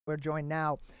We're joined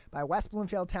now by West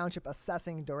Bloomfield Township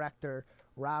Assessing Director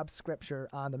Rob Scripture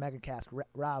on the Megacast.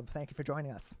 Rob, thank you for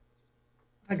joining us.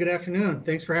 Hi, good afternoon.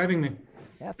 Thanks for having me.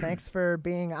 Yeah, thanks for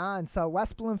being on. So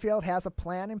West Bloomfield has a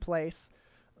plan in place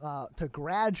to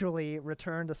gradually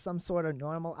return to some sort of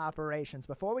normal operations.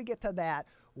 Before we get to that,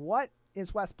 what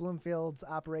is West Bloomfield's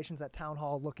operations at Town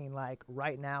Hall looking like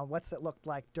right now? What's it looked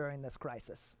like during this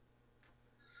crisis?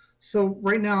 So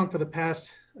right now, for the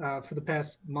past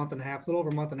month and a half, a little over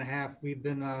a month and a half, we've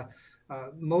been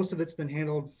most of it's been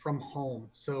handled from home.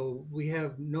 So we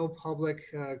have no public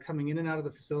coming in and out of the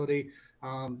facility.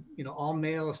 All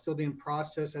mail is still being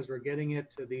processed as we're getting it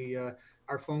to the.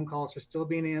 Our phone calls are still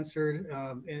being answered,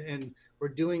 and we're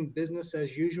doing business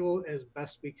as usual as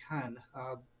best we can,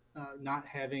 not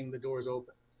having the doors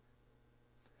open.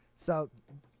 So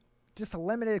just a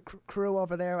limited crew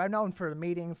over there. I've known for the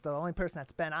meetings, the only person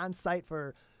that's been on site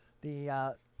for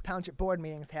the township board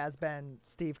meetings has been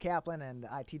Steve Kaplan and the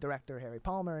IT director Harry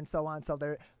Palmer and so on. So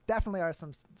there definitely are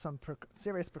some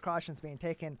serious precautions being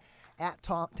taken at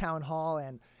Town Hall.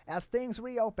 And as things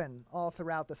reopen all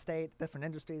throughout the state, different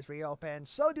industries reopen,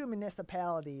 so do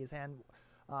municipalities. And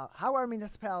how are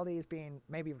municipalities being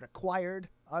maybe required?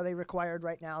 Are they required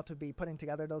right now to be putting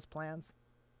together those plans?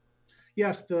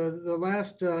 Yes, the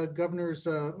last governor's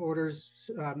orders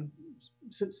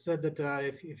said that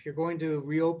if you're going to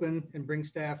reopen and bring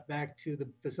staff back to the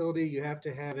facility, you have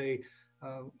to have a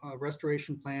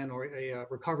restoration plan or a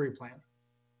recovery plan.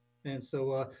 And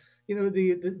so,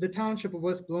 the township of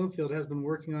West Bloomfield has been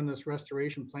working on this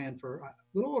restoration plan for a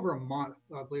little over a month.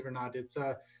 Believe it or not, it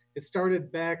started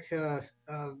back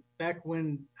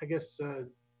when I guess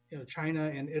China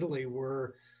and Italy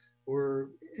were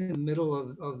in the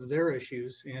middle of their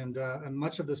issues, and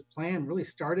much of this plan really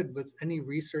started with any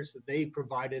research that they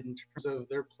provided in terms of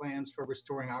their plans for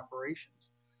restoring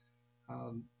operations.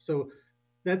 So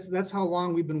that's how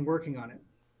long we've been working on it.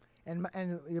 And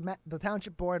the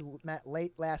township board met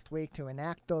late last week to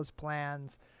enact those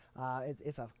plans.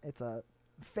 It's a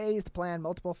phased plan,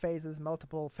 multiple phases,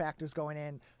 multiple factors going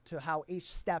in to how each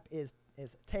step is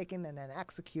taken and then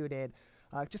executed.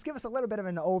 Just give us a little bit of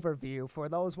an overview for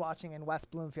those watching in West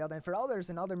Bloomfield and for others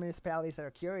in other municipalities that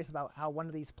are curious about how one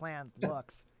of these plans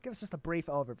looks. Give us just a brief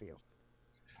overview.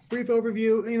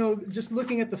 Just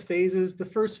looking at the phases, the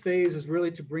first phase is really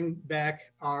to bring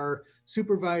back our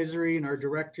supervisory and our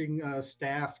directing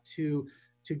staff to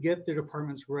get the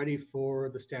departments ready for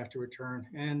the staff to return.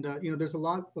 And, there's a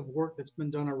lot of work that's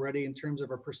been done already in terms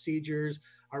of our procedures,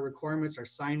 our requirements, our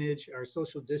signage, our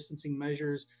social distancing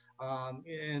measures,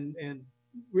 and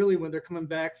really when they're coming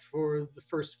back for the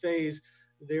first phase,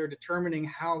 they're determining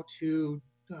how to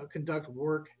conduct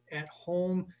work at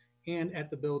home and at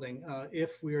the building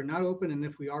if we are not open and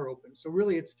if we are open. So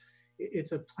really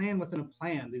it's a plan within a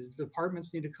plan. These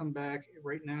departments need to come back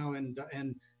right now and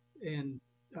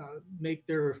make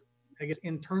their, I guess,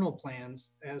 internal plans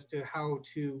as to how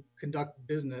to conduct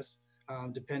business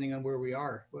depending on where we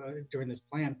are during this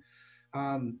plan.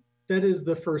 That is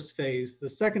the first phase. The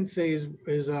second phase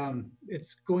is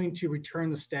it's going to return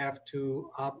the staff to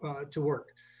work.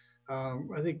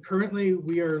 I think currently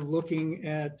we're looking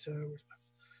at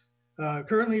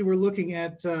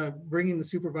bringing the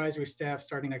supervisory staff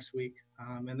starting next week,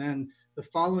 and then the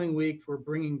following week we're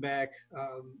bringing back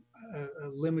a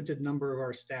limited number of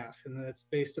our staff, and that's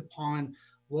based upon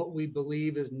what we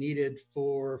believe is needed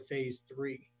for phase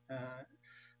 3.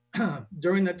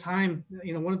 During that time,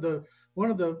 one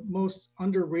of the most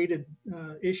underrated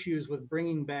issues with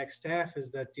bringing back staff is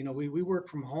that we work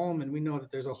from home, and we know that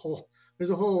there's a whole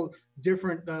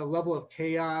different level of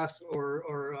chaos or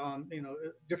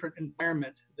different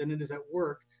environment than it is at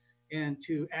work. And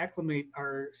to acclimate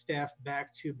our staff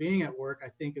back to being at work, I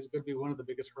think is going to be one of the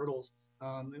biggest hurdles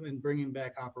in bringing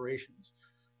back operations.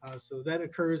 So that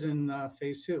occurs in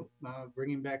phase 2,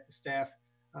 bringing back the staff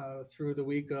through the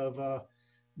week of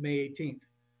May 18th.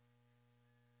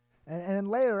 And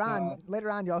later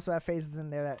on, you also have phases in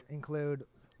there that include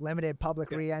limited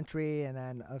public reentry and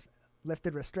then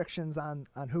lifted restrictions on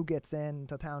who gets in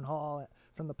to Town Hall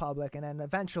from the public. And then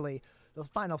eventually, the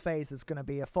final phase is going to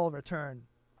be a full return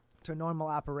to normal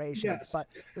operations. Yes. But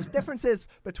there's differences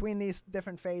between these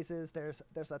different phases. There's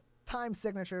a time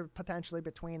signature potentially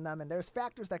between them, and there's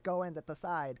factors that go in that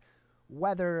decide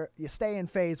whether you stay in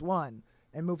phase 1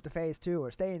 and move to phase 2, or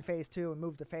stay in phase 2 and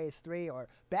move to phase 3, or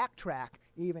backtrack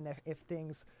even if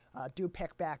things do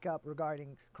pick back up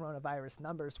regarding coronavirus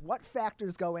numbers. What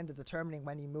factors go into determining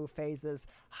when you move phases,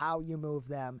 how you move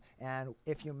them, and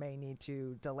if you may need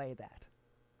to delay that?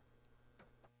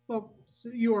 Well, so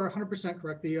you are 100%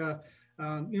 correct.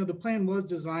 The plan was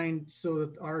designed so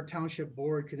that our township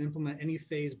board could implement any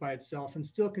phase by itself and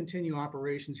still continue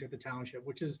operations here at the township,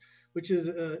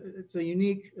 it's a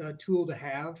unique tool to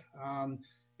have.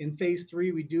 In phase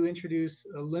 3, we do introduce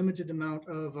a limited amount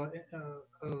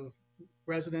of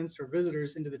residents or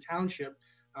visitors into the township,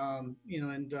 and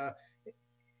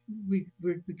we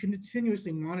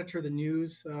continuously monitor the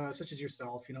news, such as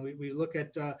yourself. We look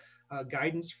at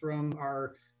guidance from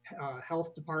our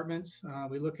health department.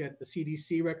 We look at the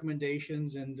CDC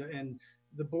recommendations, and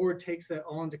the board takes that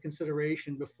all into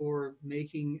consideration before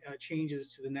making changes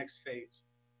to the next phase.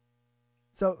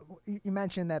 So you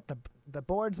mentioned that the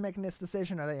board's making this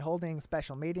decision. Are they holding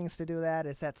special meetings to do that?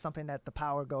 Is that something that the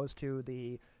power goes to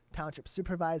the township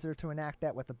supervisor to enact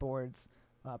that with the board's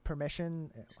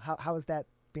permission? How is that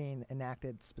being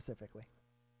enacted specifically?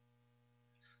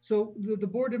 So the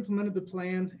board implemented the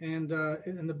plan, and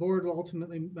the board will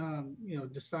ultimately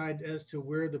decide as to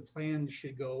where the plan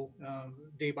should go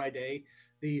day by day.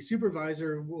 The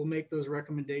supervisor will make those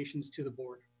recommendations to the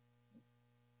board.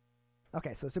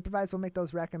 Okay, so supervisor will make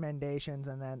those recommendations,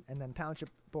 and then township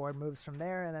board moves from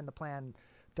there, and then the plan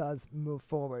does move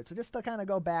forward. So just to kind of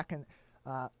go back and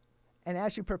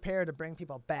as you prepare to bring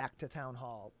people back to town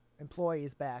hall,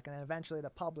 employees back, and then eventually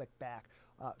the public back,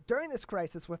 during this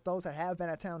crisis, with those that have been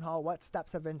at town hall, what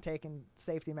steps have been taken,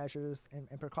 safety measures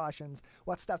and precautions?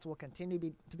 What steps will continue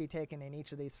to be taken in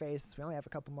each of these phases? We only have a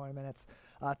couple more minutes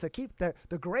to keep the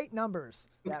great numbers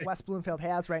that West Bloomfield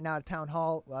has right now at town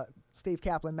hall. Steve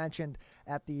Kaplan mentioned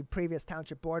at the previous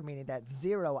township board meeting that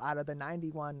 0 out of the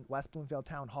 91 West Bloomfield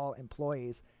town hall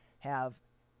employees have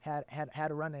had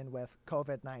a run-in with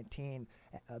COVID-19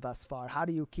 thus far. How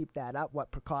do you keep that up? What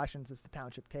precautions is the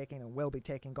township taking and will be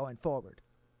taking going forward?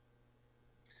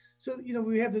 So,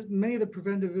 we have many of the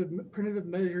preventative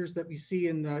measures that we see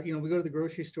in we go to the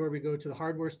grocery store, we go to the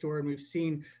hardware store, and we've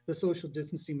seen the social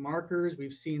distancing markers.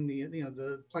 We've seen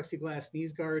the plexiglass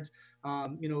sneeze guards.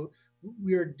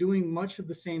 We are doing much of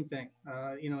the same thing,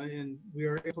 and we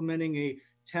are implementing a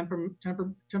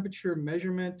temperature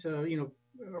measurement,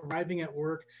 arriving at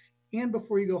work and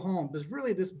before you go home, because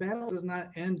really this battle does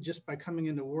not end just by coming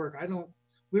into work.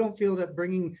 We don't feel that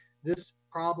bringing this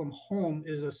problem home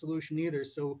is a solution either.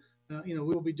 So,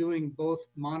 we'll be doing both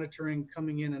monitoring,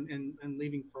 coming in and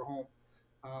leaving for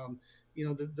home.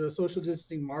 The social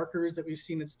distancing markers that we've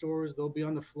seen at stores, they'll be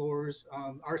on the floors.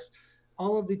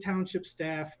 All of the township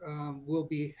staff will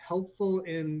be helpful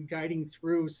in guiding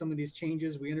through some of these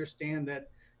changes. We understand that,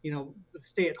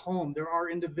 stay at home, there are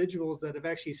individuals that have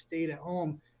actually stayed at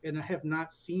home and have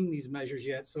not seen these measures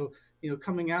yet. So,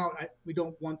 coming out, we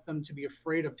don't want them to be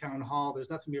afraid of town hall. There's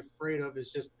nothing to be afraid of.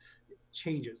 It's just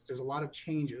changes. There's a lot of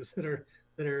changes that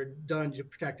are done to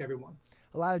protect everyone.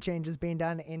 A lot of changes being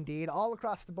done indeed all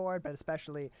across the board, but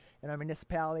especially in our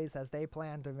municipalities as they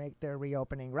plan to make their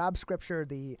reopening. Rob Scripture,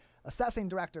 the assessing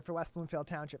director for West Bloomfield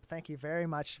Township, thank you very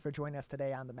much for joining us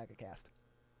today on the Megacast.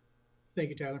 Thank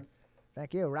you, Tyler.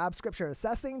 Thank you. Rob Scripture,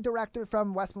 assessing director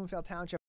from West Bloomfield Township.